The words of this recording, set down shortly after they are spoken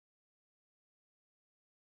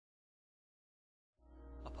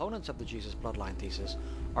Opponents of the Jesus bloodline thesis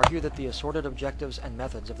argue that the assorted objectives and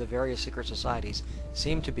methods of the various secret societies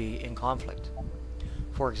seem to be in conflict.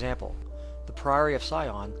 For example, the Priory of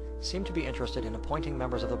Sion seem to be interested in appointing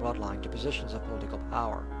members of the bloodline to positions of political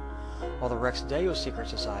power, while the Rex Deus secret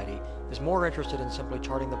society is more interested in simply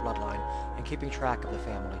charting the bloodline and keeping track of the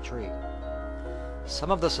family tree. Some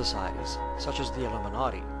of the societies, such as the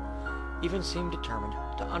Illuminati, even seem determined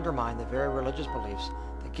to undermine the very religious beliefs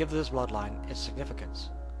that give this bloodline its significance.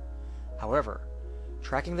 However,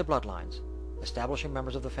 tracking the bloodlines, establishing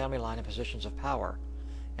members of the family line in positions of power,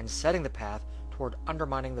 and setting the path toward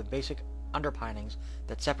undermining the basic underpinnings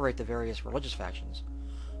that separate the various religious factions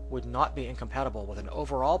would not be incompatible with an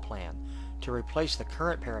overall plan to replace the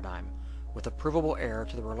current paradigm with a provable heir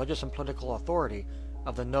to the religious and political authority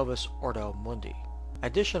of the Novus Ordo Mundi.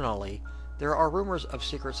 Additionally, there are rumors of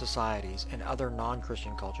secret societies in other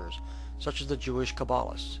non-Christian cultures, such as the Jewish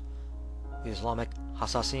Kabbalists, the Islamic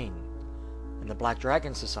Hassassin, and the Black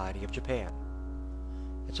Dragon Society of Japan.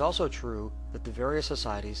 It's also true that the various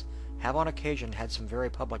societies have on occasion had some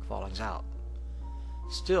very public fallings out.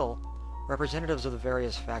 Still, representatives of the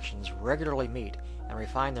various factions regularly meet and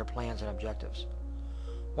refine their plans and objectives.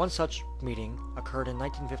 One such meeting occurred in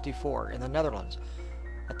 1954 in the Netherlands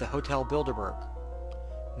at the Hotel Bilderberg.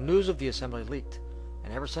 News of the assembly leaked,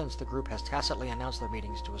 and ever since the group has tacitly announced their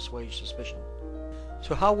meetings to assuage suspicion.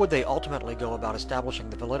 So how would they ultimately go about establishing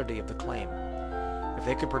the validity of the claim? If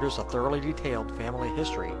they could produce a thoroughly detailed family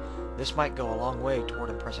history, this might go a long way toward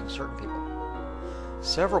impressing certain people.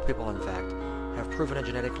 Several people, in fact, have proven a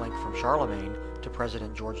genetic link from Charlemagne to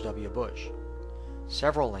President George W. Bush.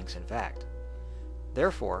 Several links, in fact.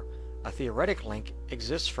 Therefore, a theoretic link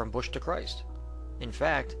exists from Bush to Christ. In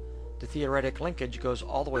fact, the theoretic linkage goes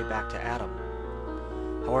all the way back to Adam.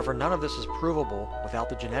 However, none of this is provable without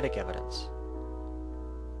the genetic evidence.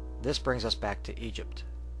 This brings us back to Egypt.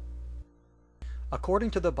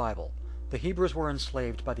 According to the Bible, the Hebrews were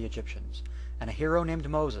enslaved by the Egyptians, and a hero named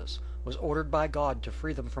Moses was ordered by God to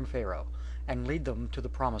free them from Pharaoh and lead them to the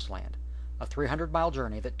Promised Land, a 300-mile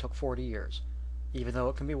journey that took 40 years, even though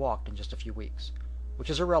it can be walked in just a few weeks, which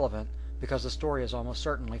is irrelevant because the story is almost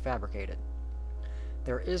certainly fabricated.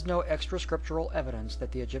 There is no extra scriptural evidence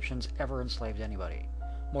that the Egyptians ever enslaved anybody.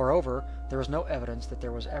 Moreover, there is no evidence that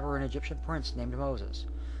there was ever an Egyptian prince named Moses.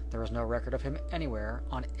 There is no record of him anywhere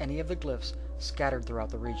on any of the glyphs scattered throughout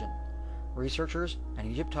the region. Researchers and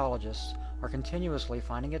Egyptologists are continuously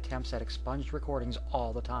finding attempts at expunged recordings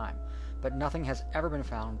all the time, but nothing has ever been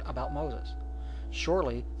found about Moses.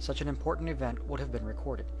 Surely, such an important event would have been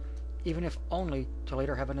recorded, even if only to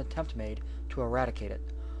later have an attempt made to eradicate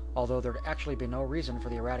it, although there'd actually be no reason for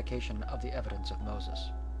the eradication of the evidence of Moses.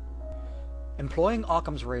 Employing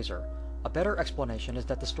Occam's razor, a better explanation is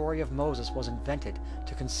that the story of Moses was invented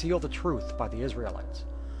to conceal the truth by the Israelites.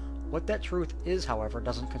 What that truth is, however,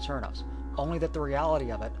 doesn't concern us, only that the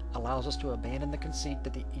reality of it allows us to abandon the conceit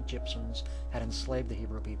that the Egyptians had enslaved the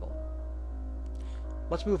Hebrew people.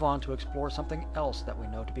 Let's move on to explore something else that we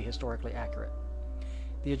know to be historically accurate.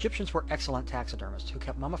 The Egyptians were excellent taxidermists who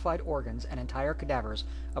kept mummified organs and entire cadavers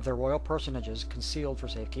of their royal personages concealed for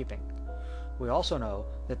safekeeping. We also know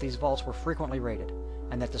that these vaults were frequently raided,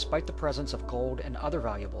 and that despite the presence of gold and other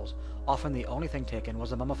valuables, often the only thing taken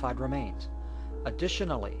was the mummified remains.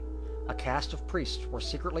 Additionally, a caste of priests were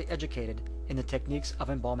secretly educated in the techniques of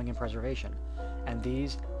embalming and preservation, and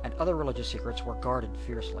these and other religious secrets were guarded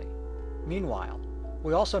fiercely. Meanwhile,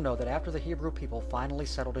 we also know that after the Hebrew people finally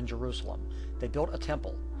settled in Jerusalem, they built a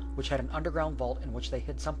temple, which had an underground vault in which they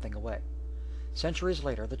hid something away. Centuries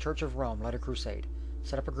later, the Church of Rome led a crusade,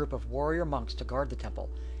 set up a group of warrior monks to guard the temple,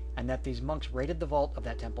 and that these monks raided the vault of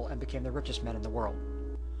that temple and became the richest men in the world.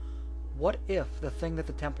 What if the thing that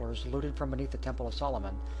the Templars looted from beneath the Temple of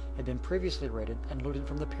Solomon had been previously raided and looted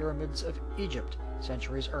from the pyramids of Egypt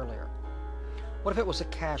centuries earlier? What if it was a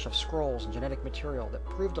cache of scrolls and genetic material that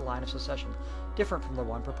proved a line of succession different from the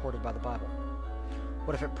one purported by the Bible?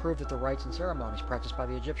 What if it proved that the rites and ceremonies practiced by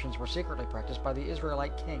the Egyptians were secretly practiced by the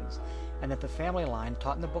Israelite kings, and that the family line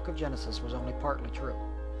taught in the book of Genesis was only partly true,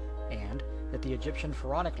 and that the Egyptian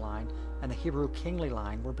pharaonic line and the Hebrew kingly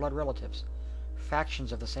line were blood relatives,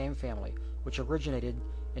 factions of the same family, which originated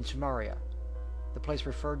in Sumeria, the place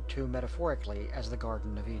referred to metaphorically as the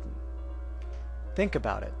Garden of Eden? Think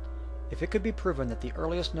about it. If it could be proven that the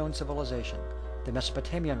earliest known civilization, the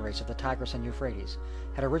Mesopotamian race of the Tigris and Euphrates,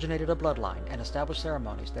 had originated a bloodline and established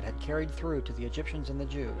ceremonies that had carried through to the Egyptians and the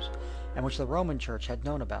Jews, and which the Roman Church had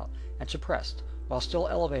known about and suppressed, while still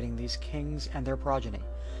elevating these kings and their progeny,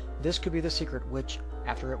 this could be the secret which,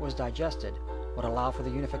 after it was digested, would allow for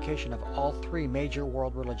the unification of all three major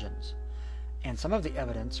world religions. And some of the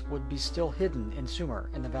evidence would be still hidden in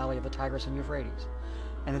Sumer in the valley of the Tigris and Euphrates,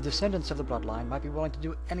 and the descendants of the bloodline might be willing to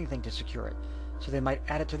do anything to secure it, so they might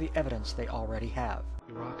add it to the evidence they already have.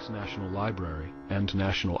 Iraq's National Library and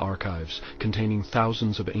National Archives, containing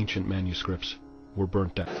thousands of ancient manuscripts, were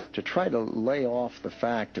burnt down. To try to lay off the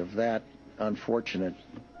fact of that unfortunate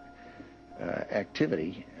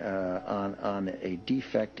activity on a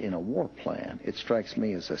defect in a war plan, it strikes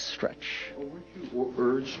me as a stretch. Well, weren't you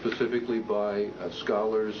urged specifically by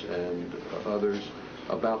scholars and others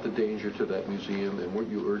about the danger to that museum, and weren't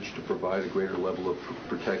you urged to provide a greater level of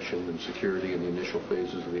protection and security in the initial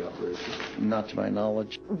phases of the operation? Not to my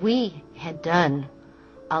knowledge. We had done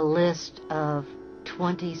a list of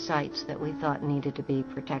 20 sites that we thought needed to be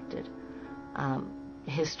protected.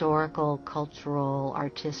 Historical, cultural,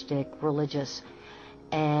 artistic, religious,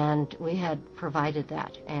 and we had provided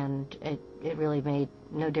that, and it really made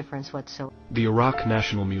no difference whatsoever. The Iraq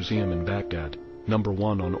National Museum in Baghdad, number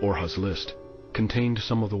 1 on Orha's list, contained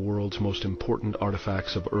some of the world's most important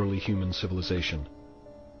artifacts of early human civilization.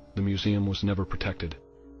 The museum was never protected.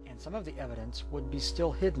 And some of the evidence would be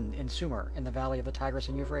still hidden in Sumer in the valley of the Tigris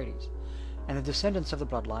and Euphrates, and the descendants of the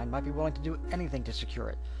bloodline might be willing to do anything to secure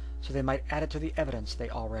it, so they might add it to the evidence they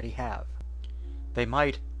already have. They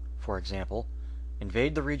might, for example,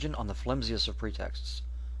 invade the region on the flimsiest of pretexts,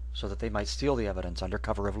 so that they might steal the evidence under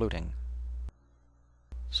cover of looting.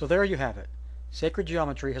 So there you have it. Sacred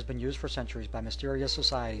geometry has been used for centuries by mysterious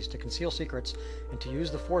societies to conceal secrets and to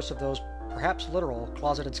use the force of those, perhaps literal,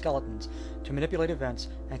 closeted skeletons to manipulate events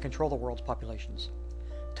and control the world's populations.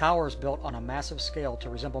 Towers built on a massive scale to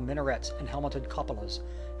resemble minarets and helmeted cupolas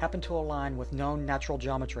happen to align with known natural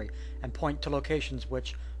geometry and point to locations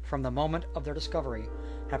which, from the moment of their discovery,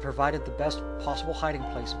 have provided the best possible hiding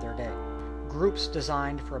place of their day. Groups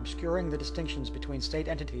designed for obscuring the distinctions between state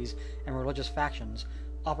entities and religious factions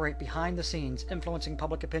operate behind the scenes, influencing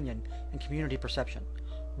public opinion and community perception.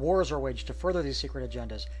 Wars are waged to further these secret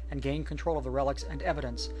agendas and gain control of the relics and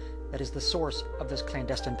evidence that is the source of this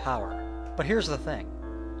clandestine power. But here's the thing.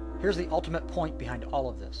 Here's the ultimate point behind all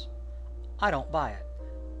of this. I don't buy it.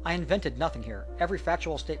 I invented nothing here. Every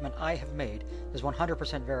factual statement I have made is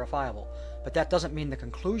 100% verifiable, but that doesn't mean the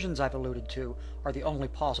conclusions I've alluded to are the only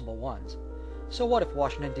possible ones. So what if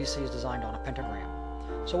Washington, D.C. is designed on a pentagram?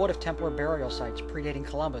 So what if Templar burial sites predating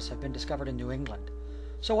Columbus have been discovered in New England?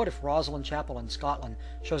 So what if Rosslyn Chapel in Scotland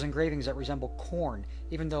shows engravings that resemble corn,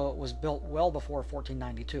 even though it was built well before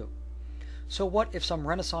 1492? So what if some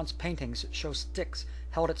Renaissance paintings show sticks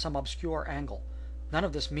held at some obscure angle? None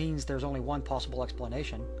of this means there's only one possible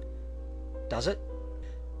explanation. Does it?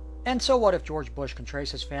 And so what if George Bush can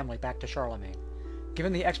trace his family back to Charlemagne?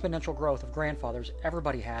 Given the exponential growth of grandfathers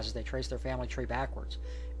everybody has as they trace their family tree backwards,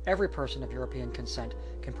 every person of European descent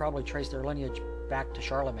can probably trace their lineage back to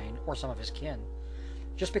Charlemagne or some of his kin.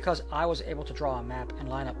 Just because I was able to draw a map and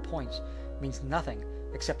line up points means nothing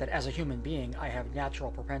except that as a human being I have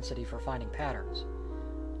natural propensity for finding patterns.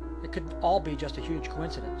 It could all be just a huge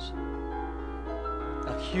coincidence.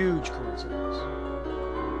 A huge coincidence.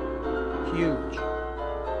 Huge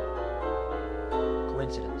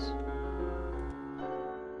coincidence.